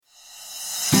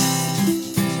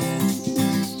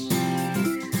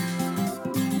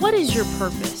is your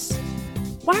purpose?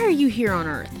 Why are you here on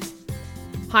earth?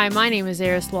 Hi, my name is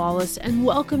Eris Lawless, and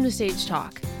welcome to Sage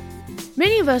Talk.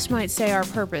 Many of us might say our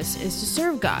purpose is to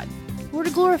serve God, or to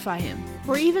glorify Him,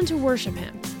 or even to worship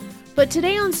Him. But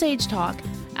today on Sage Talk,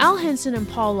 Al Henson and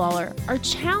Paul Lawler are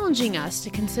challenging us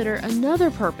to consider another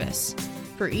purpose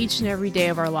for each and every day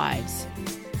of our lives.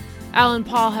 Al and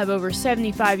Paul have over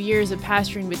 75 years of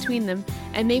pastoring between them,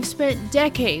 and they've spent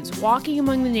decades walking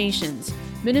among the nations,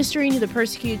 ministering to the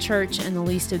persecuted church and the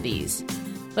least of these.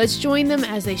 Let's join them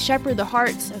as they shepherd the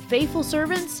hearts of faithful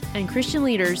servants and Christian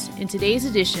leaders in today's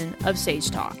edition of Sage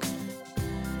Talk.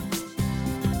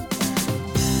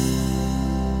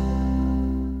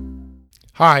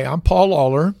 Hi, I'm Paul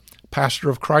Lawler, pastor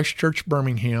of Christ Church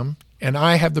Birmingham, and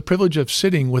I have the privilege of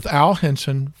sitting with Al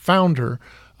Henson, founder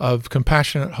of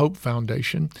Compassionate Hope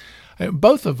Foundation.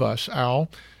 Both of us, Al,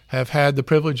 have had the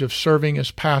privilege of serving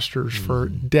as pastors for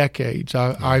decades.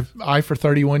 I for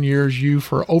 31 years, you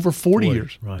for over 40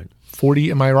 years. Right.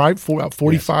 40, am I right? About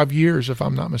 45 years, if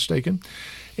I'm not mistaken.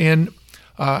 And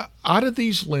out of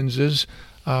these lenses,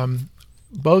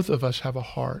 both of us have a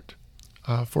heart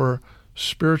for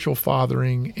spiritual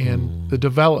fathering and the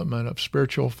development of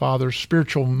spiritual fathers,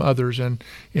 spiritual mothers in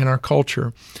our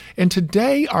culture. And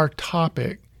today our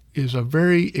topic is a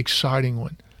very exciting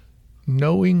one,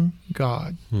 knowing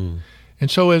God. And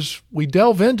so as we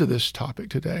delve into this topic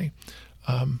today,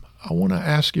 I want to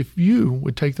ask if you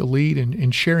would take the lead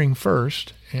in sharing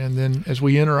first, and then as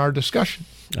we enter our discussion.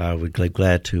 I would be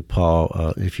glad to,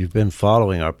 Paul. If you've been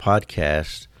following our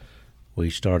podcast, we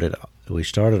started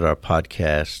our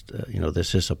podcast.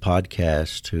 This is a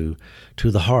podcast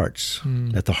to the hearts,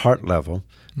 at the heart level,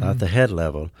 not the head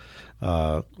level.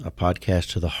 A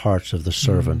podcast to the hearts of the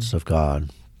servants of God.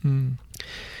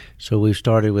 So we've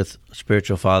started with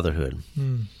spiritual fatherhood,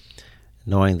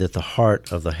 knowing that the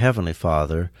heart of the Heavenly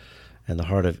Father and the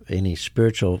heart of any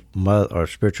spiritual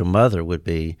mother would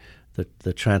be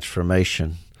the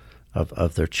transformation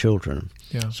of their children.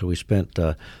 Yeah. So we spent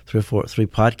three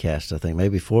podcasts, I think,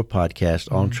 maybe 4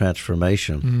 podcasts on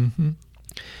transformation.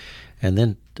 And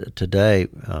then today,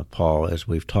 Paul, as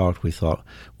we've talked, we thought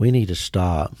we need to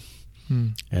stop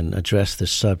and address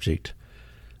this subject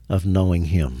of knowing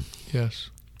Him. Yes.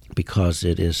 Because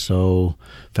it is so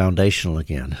foundational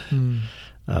again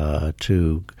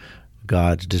to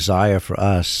God's desire for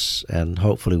us, and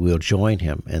hopefully we'll join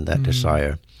Him in that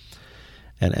desire.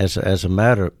 And as a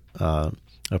matter of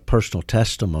personal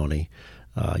testimony,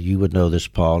 you would know this,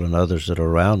 Paul, and others that are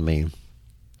around me.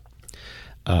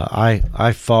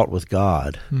 I fought with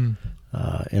God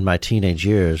in my teenage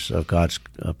years of God's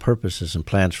purposes and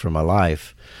plans for my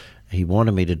life. He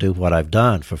wanted me to do what I've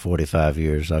done for 45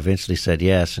 years. I eventually said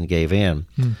yes and gave in.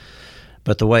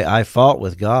 But the way I fought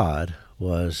with God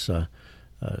was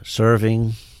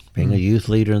serving, being a youth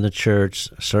leader in the church,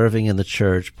 serving in the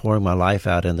church, pouring my life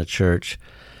out in the church,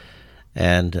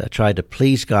 and tried to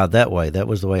please God that way. That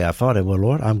was the way I fought. And, well,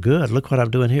 Lord, I'm good. Look what I'm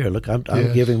doing here. Look, I'm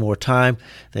giving more time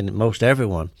than most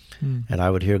everyone. And I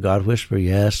would hear God whisper,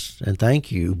 yes, and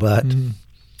thank you, but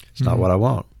it's not what I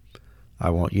want. I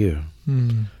want you.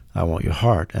 I want your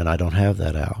heart, and I don't have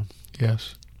that, Al.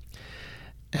 Yes.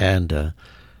 And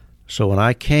so when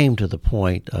I came to the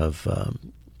point of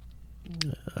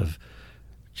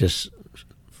just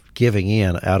giving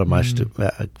in out of my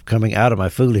coming out of my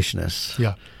foolishness,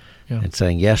 and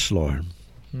saying, yes, Lord,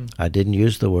 I didn't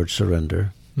use the word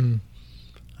surrender.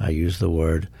 I used the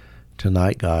word,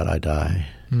 tonight, God, I die,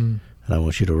 and I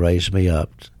want you to raise me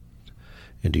up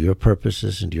into your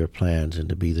purposes, into your plans, and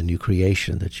to be the new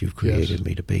creation that you've created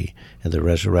me to be, in the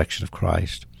resurrection of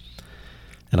Christ.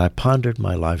 And I pondered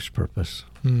my life's purpose.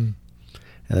 And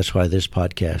that's why this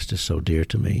podcast is so dear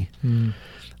to me.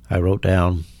 I wrote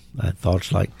down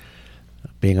thoughts like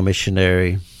being a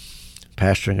missionary,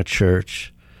 pastoring a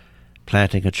church,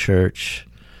 planting a church,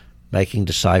 making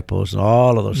disciples, and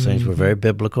all of those things were very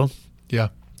biblical. Yeah.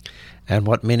 And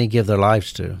what many give their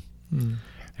lives to.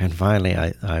 And finally,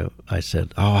 I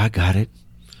said, oh, I got it.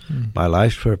 My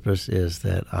life's purpose is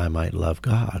that I might love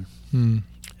God. And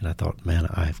I thought, man,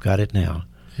 I've got it now.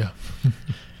 Yeah.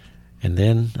 And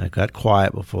then I got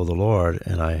quiet before the Lord,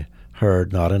 and I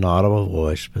heard not an audible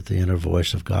voice, but the inner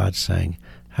voice of God saying,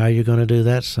 how are you going to do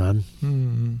that, son?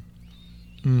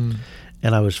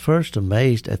 And I was first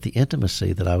amazed at the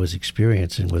intimacy that I was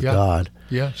experiencing with God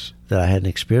that I hadn't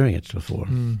experienced before.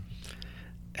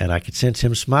 And I could sense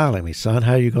Him smiling at me. Son,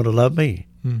 how are you going to love me?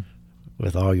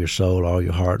 With all your soul, all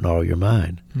your heart, and all your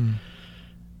mind.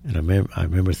 And I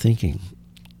remember thinking,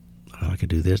 I could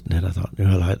do this. And then I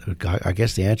thought, I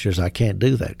guess the answer is I can't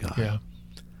do that, God. Yeah.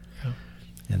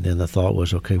 And then the thought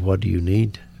was, okay, what do you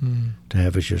need to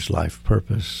have as your life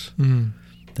purpose?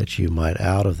 That you might,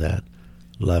 out of that,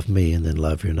 love me and then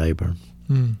love your neighbor.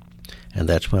 And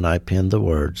that's when I penned the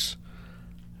words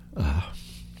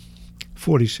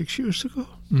 46 years ago.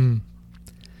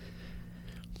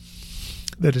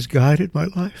 That has guided my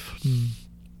life.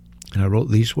 And I wrote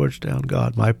these words down: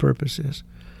 God, my purpose is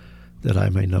that I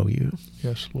may know you.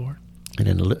 Yes, Lord. And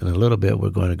in a little bit, we're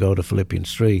going to go to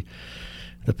Philippians 3,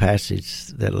 the passage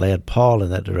that led Paul in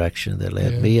that direction, that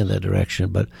led me in that direction.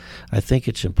 But I think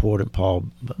it's important,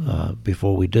 Paul,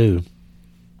 before we do,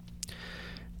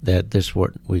 that this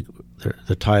word,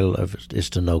 the title of it is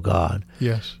to know God.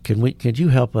 Yes. Could you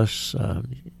help us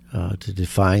to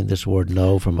define this word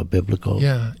 "know" from a biblical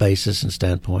basis and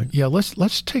standpoint? Yeah,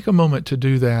 let's take a moment to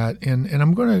do that, and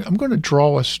I'm going to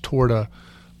draw us toward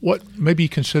what may be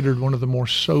considered one of the more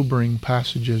sobering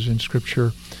passages in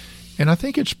Scripture, and I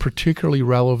think it's particularly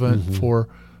relevant for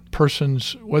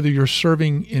persons, whether you're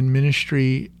serving in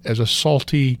ministry as a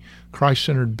salty,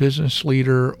 Christ-centered business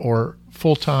leader or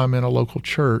full-time in a local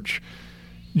church.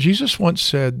 Jesus once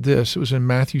said this, it was in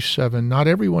Matthew 7, "Not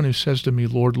everyone who says to me,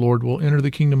 'Lord, Lord,' will enter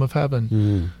the kingdom of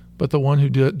heaven, but the one who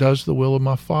does the will of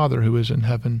my Father who is in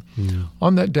heaven.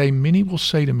 On that day many will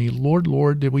say to me, 'Lord,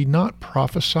 Lord, did we not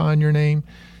prophesy in your name,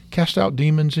 cast out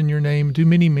demons in your name, do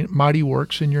many mighty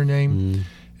works in your name?'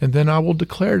 And then I will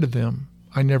declare to them,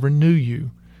 'I never knew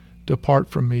you. Depart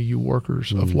from me, you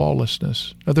workers of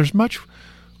lawlessness.'" Now, there's much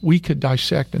we could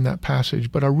dissect in that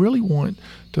passage, but I really want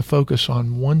to focus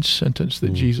on one sentence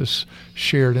that Jesus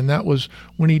shared, and that was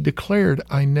when he declared,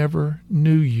 "I never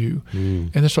knew you."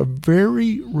 And it's a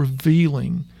very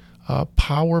revealing,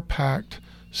 power-packed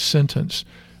sentence,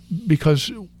 because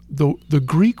the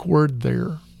Greek word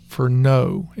there for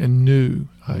know and knew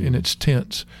in its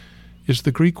tense is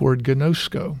the Greek word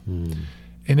gnosko.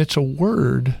 And it's a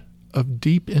word of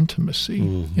deep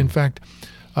intimacy. In fact,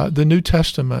 the New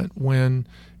Testament, when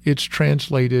it's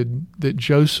translated that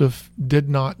Joseph did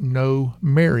not know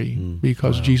Mary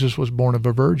because Jesus was born of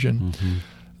a virgin,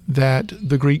 that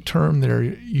the Greek term there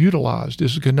utilized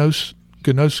is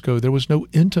gnosko. There was no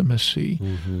intimacy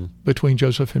between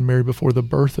Joseph and Mary before the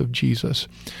birth of Jesus.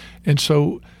 And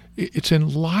so it's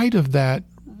in light of that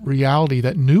reality,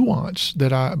 that nuance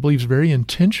that I believe is very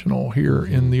intentional here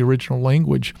in the original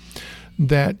language,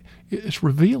 that it's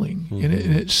revealing, and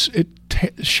it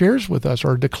shares with us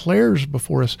or declares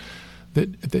before us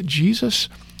that Jesus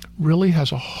really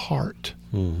has a heart,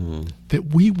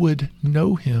 that we would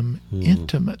know him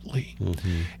intimately,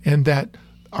 and that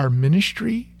our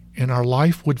ministry and our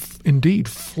life would indeed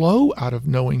flow out of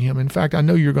knowing him. In fact, I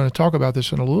know you're going to talk about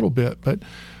this in a little bit, but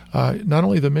not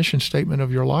only the mission statement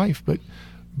of your life, but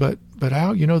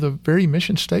Al, the very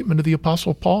mission statement of the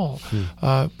Apostle Paul,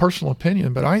 personal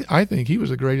opinion, but I think he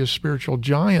was the greatest spiritual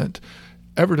giant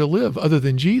ever to live other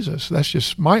than Jesus. That's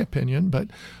just my opinion, but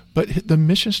the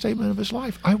mission statement of his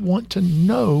life, I want to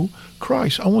know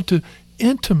Christ. I want to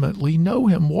intimately know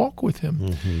him, walk with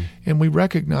him. And we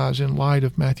recognize in light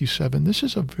of Matthew 7, this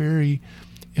is a very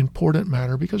important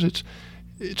matter because it's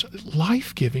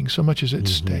life-giving so much as at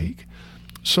stake.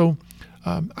 So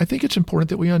I think it's important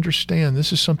that we understand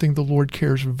this is something the Lord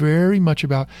cares very much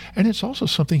about, and it's also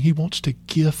something he wants to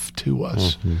gift to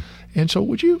us. And so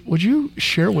would you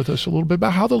share with us a little bit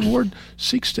about how the Lord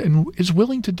seeks to and is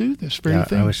willing to do this very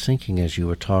thing? I was thinking as you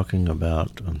were talking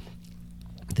about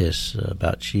this,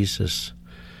 about Jesus,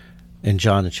 in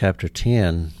John chapter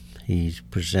 10, he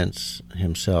presents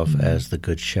himself as the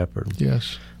good shepherd.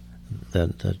 Yes.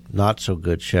 The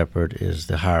not-so-good shepherd is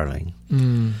the hireling.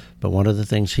 But one of the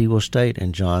things he will state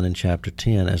in John in chapter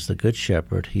 10, as the good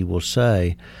shepherd, he will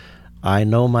say, "I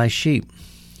know my sheep."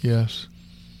 Yes.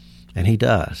 And he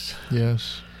does.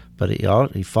 Yes. But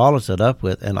he follows it up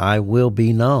with, "and I will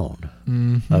be known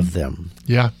of them."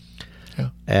 Yeah.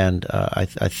 And I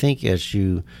think as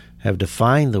you have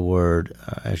defined the word,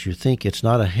 as you think, it's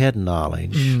not a head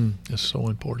knowledge. It's so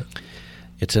important.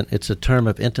 It's a term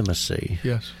of intimacy.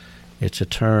 Yes. It's a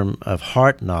term of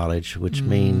heart knowledge, which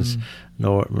means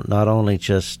not only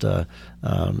just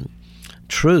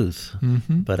truth,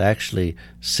 but actually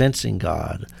sensing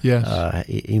God,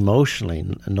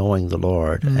 emotionally knowing the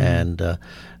Lord, and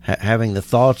having the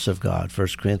thoughts of God.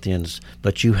 1 Corinthians,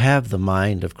 but you have the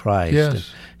mind of Christ.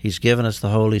 Yes. He's given us the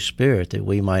Holy Spirit that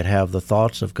we might have the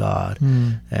thoughts of God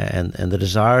and the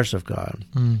desires of God.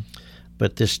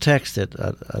 But this text that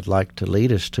I'd like to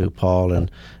lead us to, Paul,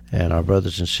 and our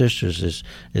brothers and sisters,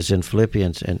 is in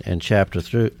Philippians in chapter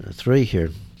 3 here.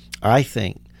 I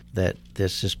think that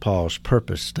this is Paul's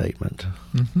purpose statement,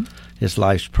 his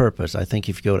life's purpose. I think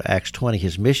if you go to Acts 20,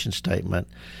 his mission statement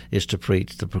is to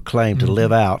preach, to proclaim, to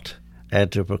live out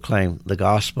and to proclaim the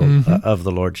gospel of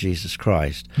the Lord Jesus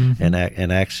Christ in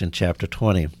Acts in chapter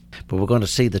 20. But we're going to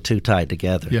see the two tied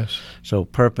together. Yes. So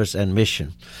purpose and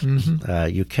mission.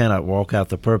 You cannot walk out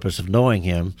the purpose of knowing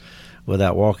Him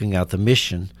without walking out the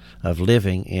mission of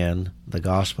living in the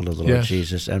gospel of the Lord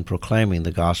Jesus and proclaiming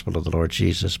the gospel of the Lord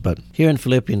Jesus. But here in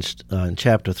Philippians in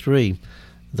chapter 3,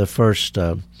 the first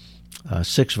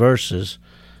 6 verses,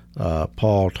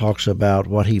 Paul talks about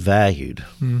what he valued.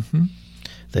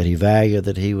 That he valued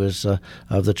that he was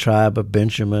of the tribe of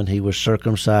Benjamin. He was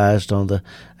circumcised on the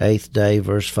 8th day,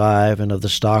 verse 5, and of the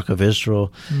stock of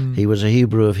Israel. He was a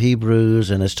Hebrew of Hebrews,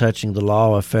 and as touching the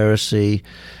law, a Pharisee.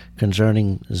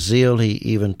 Concerning zeal, he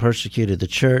even persecuted the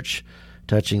church.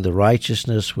 Touching the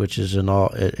righteousness which is in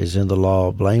the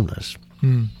law, blameless.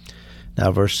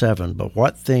 Now, verse 7, but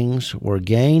what things were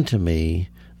gain to me,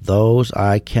 those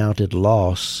I counted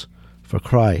loss for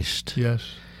Christ.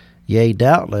 Yes. Yea,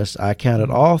 doubtless, I counted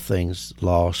all things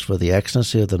lost for the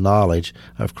excellency of the knowledge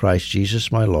of Christ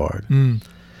Jesus my Lord,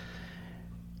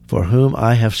 for whom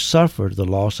I have suffered the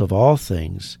loss of all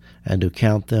things, and do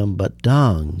count them but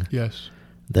dung,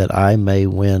 that I may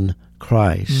win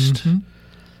Christ,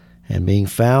 and being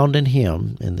found in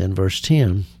Him, and then verse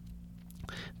 10,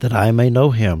 that I may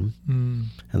know Him,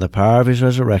 and the power of His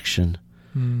resurrection,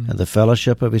 and the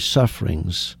fellowship of His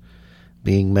sufferings,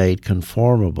 being made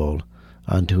conformable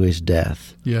unto His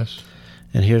death. Yes.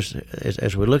 And here's,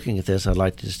 as we're looking at this, I'd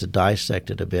like just to dissect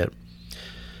it a bit.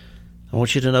 I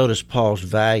want you to notice Paul's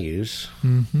values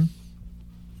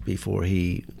before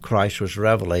Christ was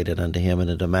revelated unto him in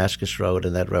the Damascus Road,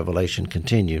 and that revelation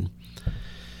continued.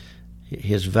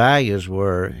 His values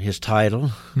were his title,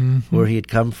 where he had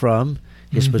come from,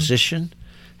 his position.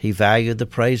 He valued the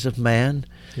praise of man.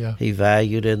 Yeah. He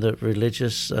valued in the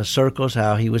religious circles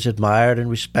how he was admired and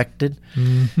respected.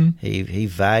 He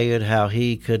valued how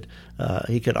he could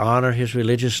honor his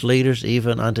religious leaders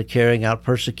even unto carrying out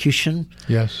persecution.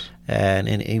 Yes.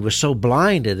 And he was so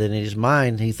blinded in his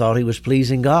mind he thought he was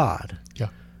pleasing God. Yeah.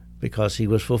 Because he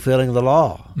was fulfilling the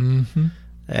law.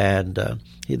 And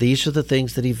these are the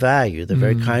things that he valued, the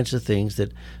very kinds of things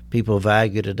that people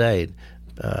value today,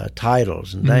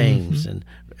 titles and names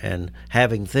and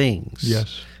having things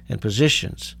and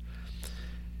positions.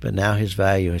 But now his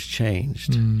value has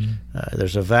changed.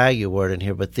 There's a value word in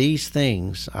here, but these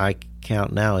things I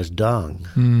count now as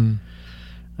dung.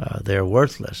 They're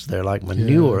worthless. They're like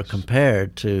manure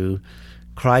compared to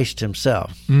Christ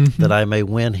Himself, that I may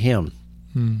win Him.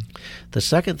 The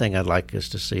second thing I'd like us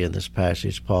to see in this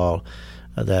passage, Paul,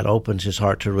 that opens his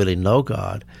heart to really know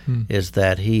God, is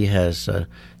that he has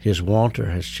his wanter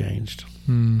has changed.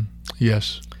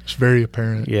 Yes, it's very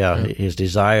apparent. Yeah, his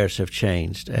desires have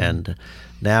changed, and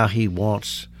now he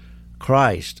wants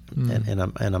Christ. And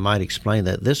I might explain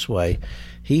that this way: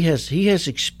 he has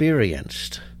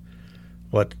experienced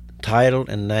what title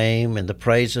and name and the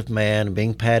praise of man and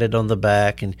being patted on the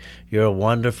back and you're a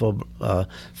wonderful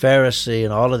Pharisee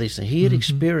and all of these things. He had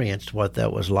experienced what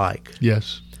that was like.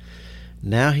 Yes.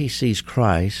 Now he sees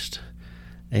Christ,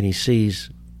 and he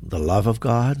sees the love of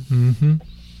God, the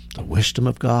wisdom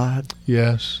of God,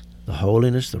 yes, the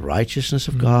holiness, the righteousness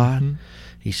of God.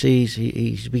 He sees,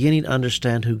 he's beginning to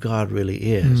understand who God really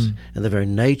is and the very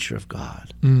nature of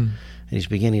God. And he's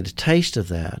beginning to taste of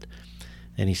that.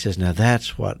 And he says, now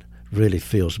that's what really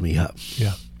fills me up.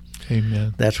 Yeah.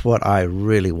 Amen. That's what I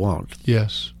really want.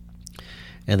 Yes.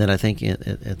 And then I think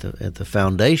at the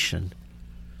foundation,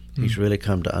 he's really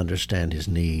come to understand his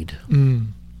need.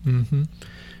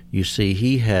 You see,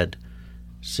 he had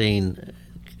seen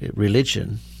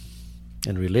religion,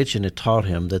 and religion had taught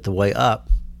him that the way up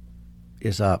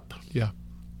is up. Yeah.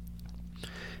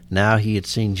 Now he had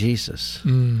seen Jesus,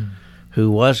 who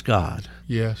was God,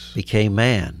 yes, became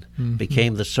man,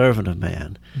 became the servant of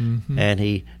man, and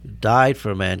he died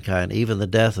for mankind, even the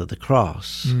death of the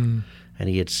cross. And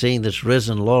he had seen this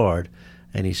risen Lord,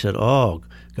 and he said, oh,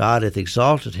 God hath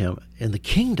exalted him in the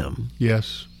kingdom.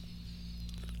 Yes.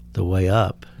 The way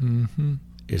up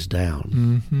is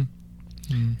down.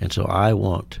 And so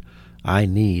I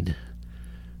need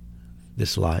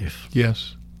this life.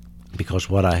 Yes. Because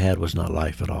what I had was not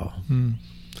life at all.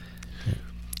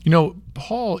 You know,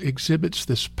 Paul exhibits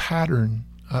this pattern.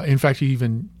 In fact, he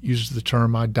even uses the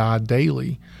term, I die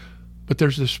daily. But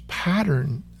there's this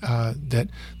pattern that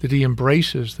he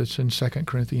embraces that's in 2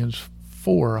 Corinthians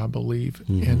 4, I believe,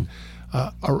 and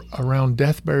around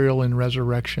death, burial, and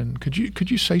resurrection. Could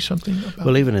you say something about that?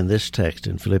 Well, even in this text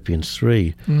in Philippians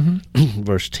 3,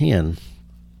 verse 10,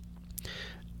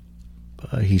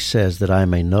 he says that I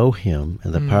may know him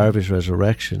and the power of his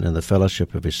resurrection and the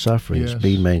fellowship of his sufferings,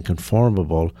 be made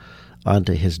conformable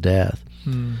unto his death.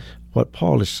 what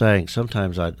Paul is saying,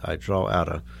 sometimes I draw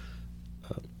out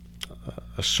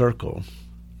a circle,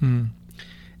 and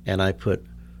I put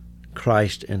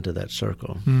Christ into that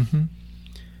circle. Mm-hmm.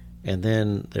 And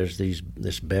then there's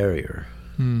this barrier,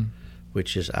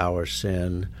 which is our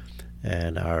sin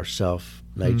and our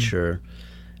self-nature,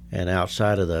 and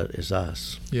outside of that is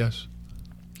us. Yes.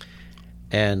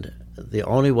 And the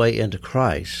only way into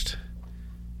Christ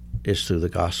is through the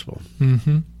gospel.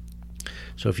 Mm-hmm.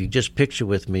 So if you just picture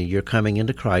with me, you're coming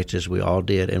into Christ, as we all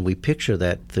did, and we picture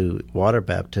that through water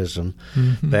baptism,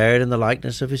 buried in the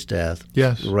likeness of his death,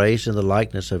 yes, raised in the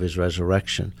likeness of his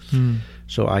resurrection.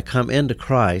 So I come into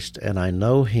Christ, and I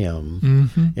know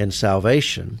him in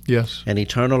salvation, yes, and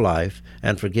eternal life,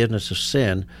 and forgiveness of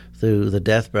sin through the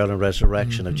death, burial, and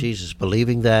resurrection of Jesus,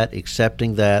 believing that,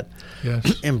 accepting that,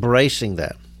 yes, embracing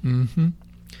that.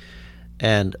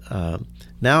 And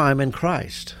now I'm in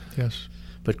Christ. Yes.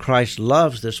 But Christ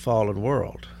loves this fallen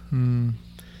world. And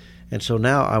so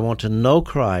now I want to know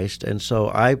Christ, and so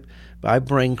I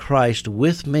bring Christ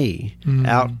with me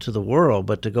out to the world.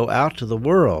 But to go out to the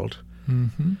world,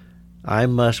 I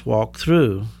must walk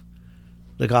through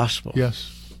the gospel.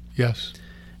 Yes, yes.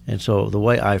 And so the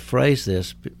way I phrase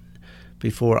this,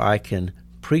 before I can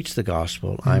preach the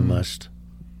gospel, I must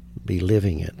be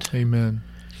living it. Amen.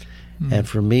 And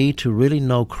for me to really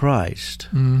know Christ,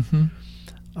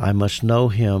 I must know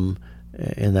him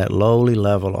in that lowly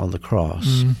level on the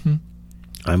cross.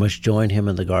 I must join him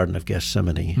in the Garden of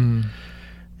Gethsemane.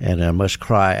 And I must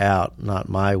cry out, not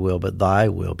my will, but thy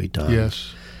will be done.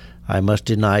 Yes. I must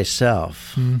deny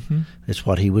self. It's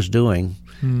what he was doing.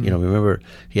 You know, remember,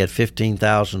 he had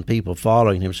 15,000 people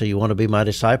following him. So you want to be my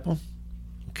disciple?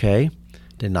 Okay.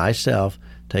 Deny self,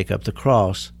 take up the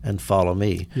cross, and follow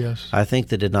me. Yes. I think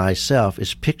the deny self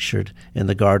is pictured in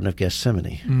the Garden of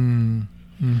Gethsemane.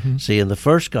 See, in the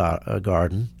first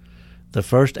garden, the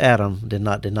first Adam did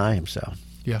not deny himself.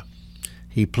 Yeah.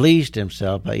 He pleased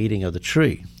himself by eating of the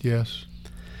tree. Yes.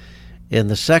 In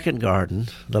the second garden,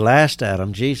 the last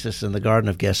Adam, Jesus, in the Garden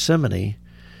of Gethsemane,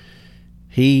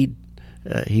 he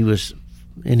was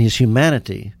in his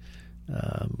humanity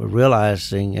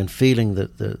realizing and feeling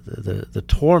the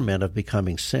torment of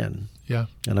becoming sin. Yeah.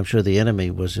 And I'm sure the enemy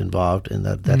was involved in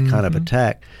that kind of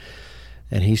attack.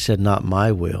 And he said, not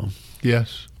my will.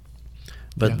 Yes.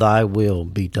 But thy will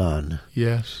be done.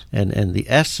 Yes. And the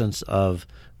essence of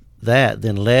that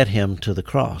then led him to the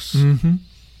cross.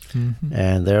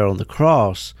 And there on the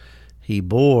cross, he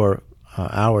bore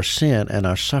our sin and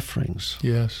our sufferings.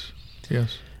 Yes.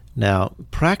 Yes. Now,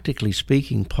 practically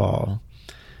speaking, Paul,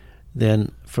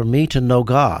 then for me to know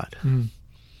God,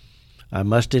 I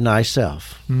must deny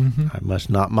self. I must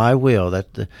not my will,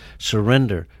 that the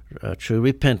surrender, true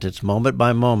repentance, moment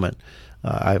by moment.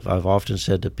 I've often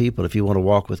said to people, if you want to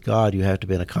walk with God, you have to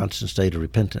be in a constant state of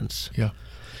repentance. Yeah.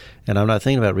 And I'm not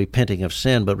thinking about repenting of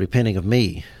sin, but repenting of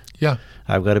me. Yeah.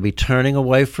 I've got to be turning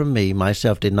away from me,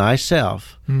 myself, deny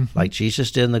self, like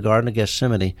Jesus did in the Garden of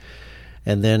Gethsemane,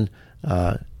 and then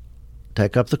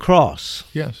take up the cross.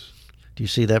 Yes. Do you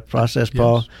see that process,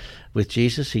 Paul? Yes. With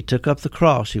Jesus, he took up the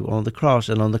cross. He was on the cross,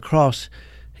 and on the cross,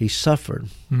 he suffered.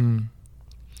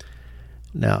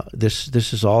 Now, this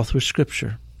is all through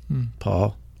Scripture,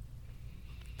 Paul.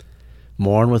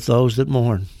 Mourn with those that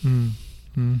mourn.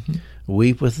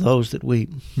 Weep with those that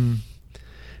weep.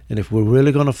 And if we're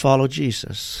really going to follow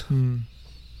Jesus,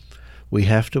 we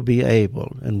have to be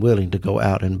able and willing to go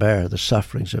out and bear the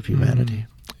sufferings of humanity.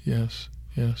 Yes,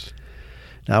 yes.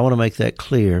 Now, I want to make that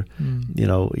clear. You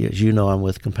know, as you know, I'm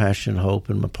with Compassion and Hope,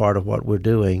 and a part of what we're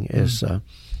doing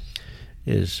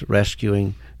is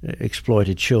rescuing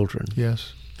exploited children.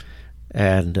 Yes.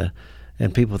 And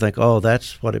people think, oh,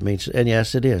 that's what it means. And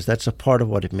yes, it is. That's a part of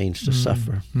what it means to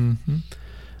suffer.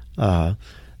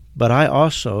 But I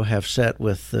also have sat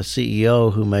with the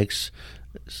CEO who makes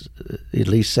at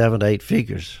least 7 to 8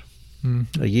 figures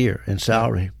a year in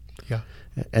salary,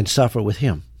 and suffer with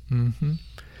him.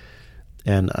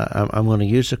 And I'm going to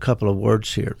use a couple of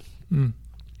words here.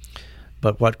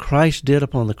 But what Christ did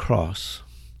upon the cross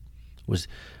was,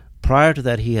 prior to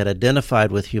that, he had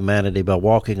identified with humanity by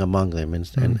walking among them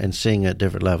and seeing at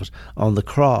different levels. On the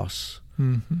cross,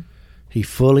 he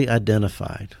fully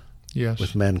identified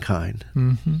with mankind.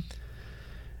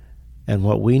 And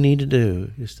what we need to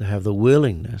do is to have the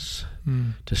willingness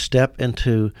to step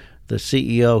into the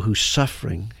CEO who's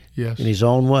suffering in his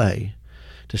own way,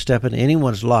 to step into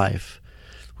anyone's life,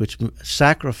 which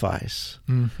sacrifice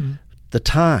the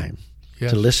time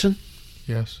to listen,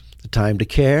 the time to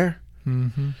care,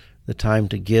 the time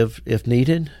to give if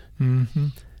needed.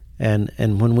 And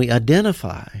when we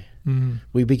identify,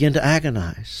 we begin to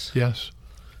agonize.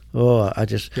 Oh, I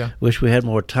just wish we had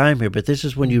more time here. But this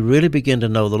is when you really begin to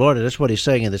know the Lord. And that's what he's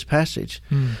saying in this passage.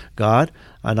 God,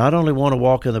 I not only want to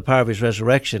walk in the power of his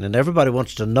resurrection, and everybody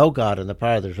wants to know God in the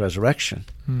power of his resurrection,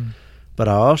 but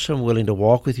I also am willing to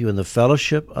walk with you in the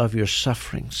fellowship of your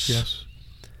sufferings. Yes.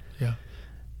 Yeah.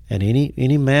 And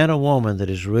any man or woman that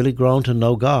has really grown to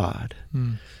know God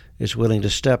is willing to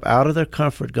step out of their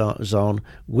comfort zone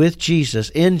with Jesus,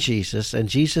 in Jesus, and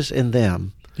Jesus in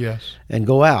them. Yes. And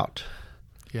go out.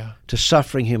 Yeah. To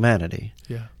suffering humanity.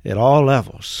 Yeah. At all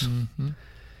levels.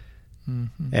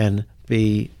 And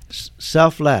be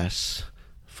selfless,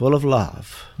 full of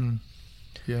love.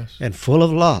 Yes. And full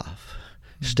of love.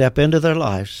 Step into their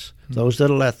lives, those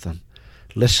that'll let them.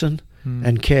 Listen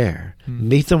and care.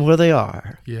 Meet them where they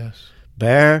are. Yes.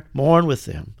 Mourn with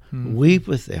them. Weep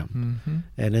with them.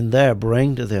 And in there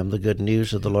bring to them the good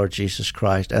news of the Lord Jesus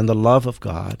Christ and the love of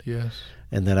God. Yes.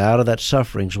 And then out of that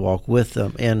sufferings walk with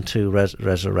them into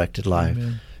resurrected life.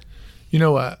 Amen. You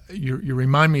know, you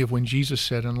remind me of when Jesus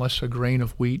said, unless a grain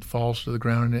of wheat falls to the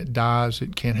ground and it dies,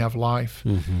 it can't have life.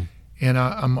 And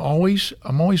I'm always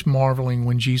marveling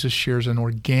when Jesus shares an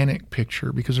organic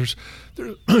picture, because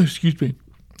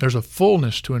there's a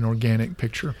fullness to an organic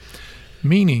picture,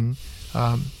 meaning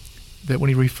that when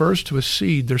he refers to a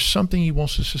seed, there's something he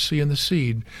wants us to see in the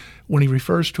seed. When he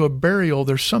refers to a burial,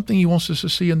 there's something he wants us to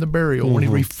see in the burial. When he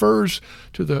refers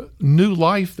to the new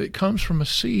life that comes from a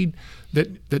seed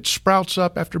that sprouts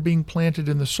up after being planted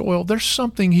in the soil, there's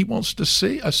something he wants to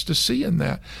see us to see in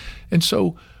that. And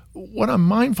so what I'm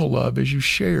mindful of as you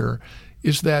share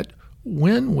is that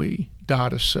when we die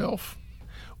to self,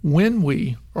 when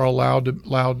we are allowed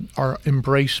our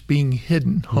embrace being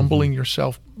hidden, humbling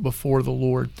yourself before the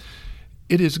Lord,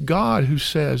 it is God who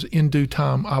says, in due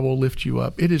time, I will lift you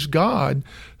up. It is God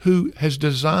who has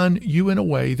designed you in a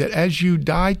way that as you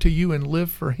die to you and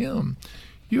live for him,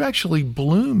 you actually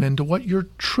bloom into what you're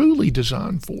truly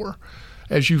designed for.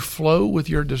 As you flow with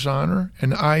your designer,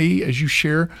 and i.e., as you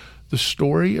share the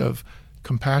story of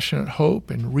compassionate hope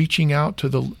and reaching out to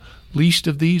the least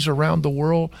of these around the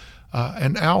world,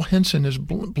 and Al Henson has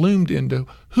bloomed into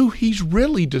who he's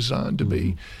really designed to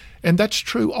be. And that's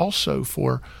true also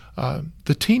for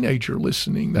the teenager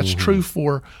listening. That's true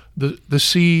for the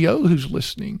CEO who's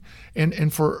listening,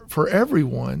 and for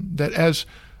everyone, that as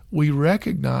we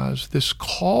recognize this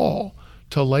call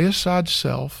to lay aside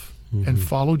self and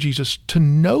follow Jesus, to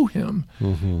know him,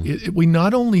 we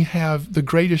not only have the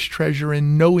greatest treasure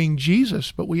in knowing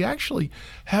Jesus, but we actually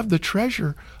have the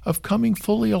treasure of coming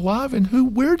fully alive in who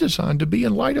we're designed to be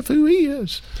in light of who he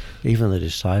is. Even the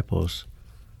disciples,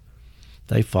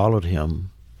 they followed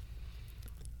him,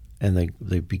 and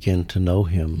they began to know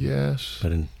him. Yes.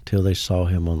 But until they saw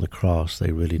him on the cross,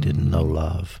 they really didn't know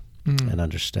love and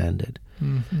understand it.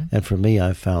 And for me,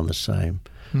 I found the same.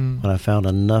 When I found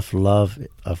enough love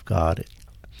of God,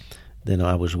 then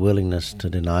I was willingness to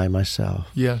deny myself.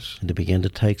 Yes. And to begin to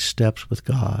take steps with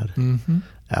God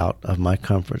out of my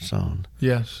comfort zone.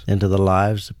 Yes. Into the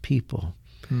lives of people.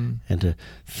 And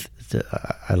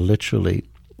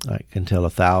I can tell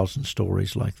 1,000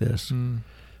 stories like this.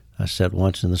 I sat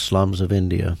once in the slums of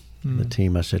India. The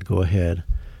team, I said, go ahead.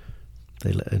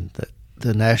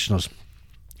 The Nationals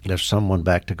left someone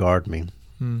back to guard me.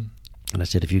 And I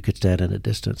said, if you could stand in a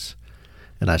distance.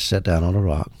 And I sat down on a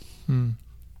rock. And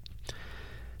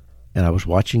I was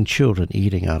watching children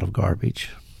eating out of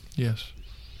garbage. Yes.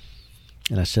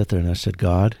 And I sat there and I said,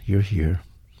 God, you're here.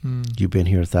 You've been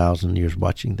here 1,000 years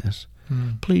watching this.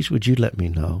 Please, would you let me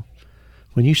know?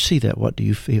 When you see that, what do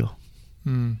you feel?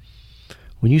 When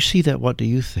you see that, what do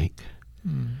you think?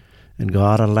 And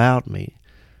God allowed me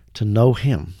to know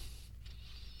him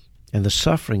and the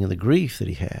suffering and the grief that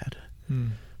he had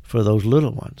for those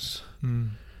little ones.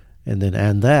 And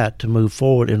that to move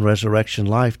forward in resurrection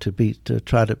life, to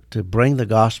try to bring the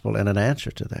gospel and an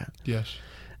answer to that. Yes.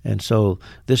 And so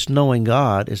this knowing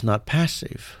God is not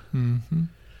passive.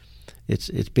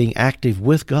 It's being active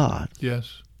with God.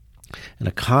 Yes. And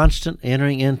a constant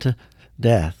entering into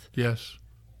death. Yes.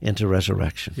 Into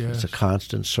resurrection. Yes. It's a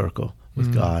constant circle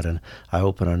with God. And I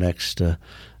hope in our next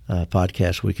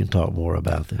podcast we can talk more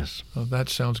about this. Well, that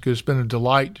sounds good. It's been a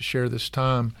delight to share this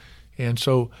time. And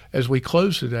so as we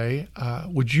close today,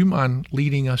 would you mind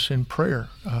leading us in prayer?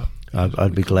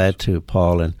 I'd be glad to,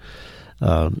 Paul. And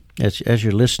as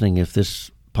you're listening, if this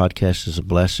podcast is a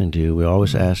blessing to you, we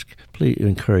always please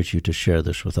encourage you to share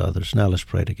this with others. Now let's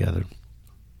pray together.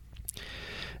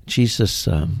 Jesus,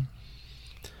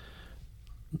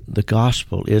 the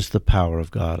gospel is the power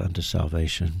of God unto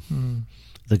salvation.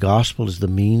 The gospel is the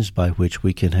means by which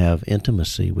we can have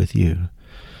intimacy with you.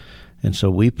 And so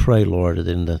we pray, Lord, that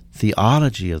in the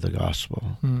theology of the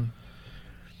gospel,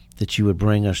 that you would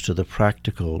bring us to the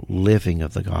practical living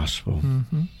of the gospel.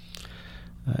 Mm-hmm.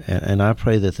 And I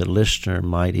pray that the listener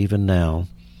might even now,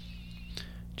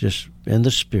 just in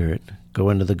the Spirit, go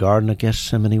into the Garden of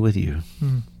Gethsemane with you.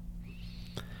 Mm.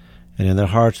 And in their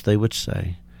hearts they would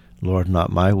say, Lord,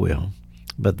 not my will,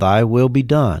 but thy will be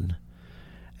done.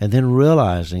 And then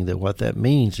realizing that what that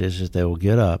means is they will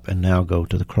get up and now go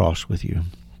to the cross with you.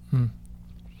 Mm.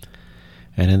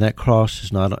 And in that cross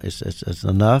is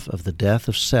enough of the death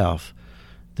of self.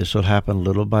 This will happen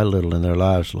little by little in their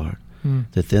lives, Lord.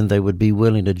 That then they would be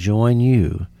willing to join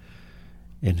you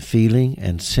in feeling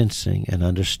and sensing and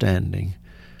understanding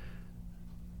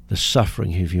the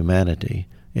suffering of humanity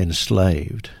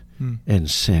enslaved in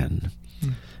sin,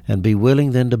 and be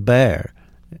willing then to bear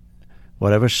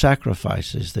whatever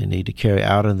sacrifices they need to carry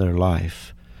out in their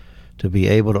life to be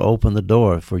able to open the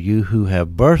door for you who have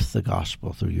birthed the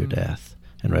gospel through your death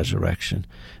and resurrection,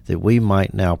 that we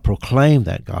might now proclaim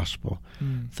that gospel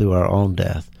through our own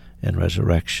death and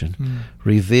resurrection.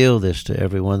 Reveal this to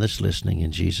everyone that's listening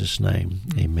in Jesus' name.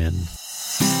 Amen.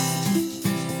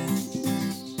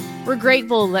 We're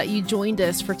grateful that you joined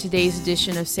us for today's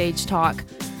edition of Sage Talk.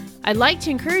 I'd like to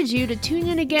encourage you to tune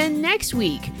in again next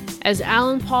week as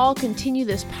Al and Paul continue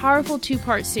this powerful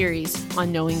 2-part series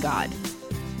on knowing God.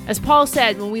 As Paul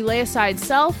said, when we lay aside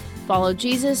self, follow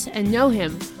Jesus, and know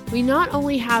Him, we not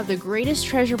only have the greatest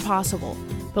treasure possible,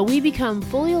 but we become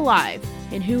fully alive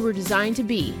in who we're designed to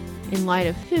be in light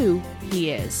of who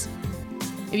He is.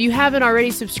 If you haven't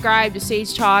already subscribed to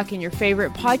Sage Talk in your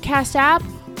favorite podcast app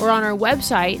or on our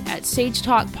website at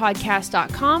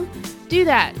sagetalkpodcast.com, do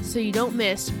that so you don't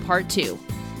miss part 2.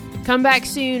 Come back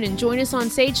soon and join us on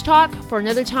Sage Talk for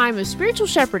another time of spiritual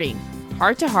shepherding,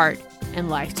 heart to heart and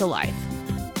life to life.